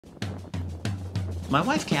My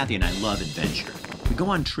wife Kathy and I love adventure. We go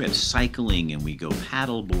on trips cycling and we go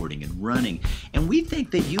paddle boarding and running, and we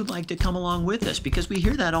think that you'd like to come along with us because we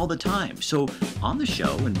hear that all the time. So on the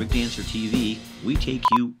show and Rick Dancer TV, we take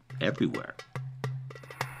you everywhere.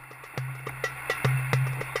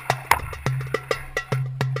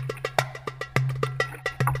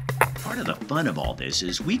 Part of the fun of all this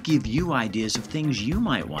is we give you ideas of things you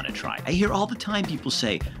might want to try. I hear all the time people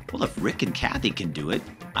say, well, if Rick and Kathy can do it,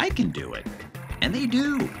 I can do it. And they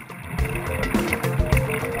do.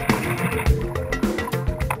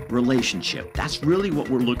 Relationship. That's really what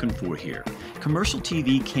we're looking for here. Commercial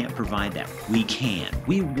TV can't provide that. We can.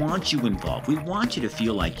 We want you involved. We want you to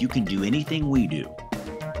feel like you can do anything we do.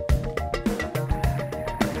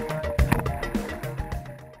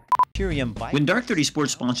 When Dark 30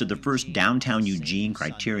 Sports sponsored the first Downtown Eugene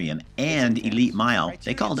Criterium and Elite Mile,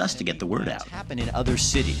 they called us to get the word out. Happen in other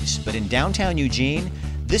cities, but in downtown Eugene,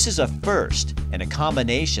 this is a first and a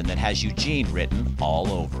combination that has Eugene written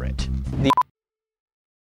all over it.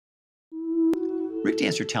 Rick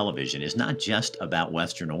Dancer Television is not just about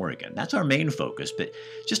Western Oregon. That's our main focus, but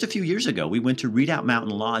just a few years ago, we went to Redoubt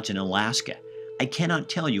Mountain Lodge in Alaska. I cannot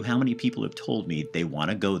tell you how many people have told me they want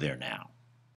to go there now.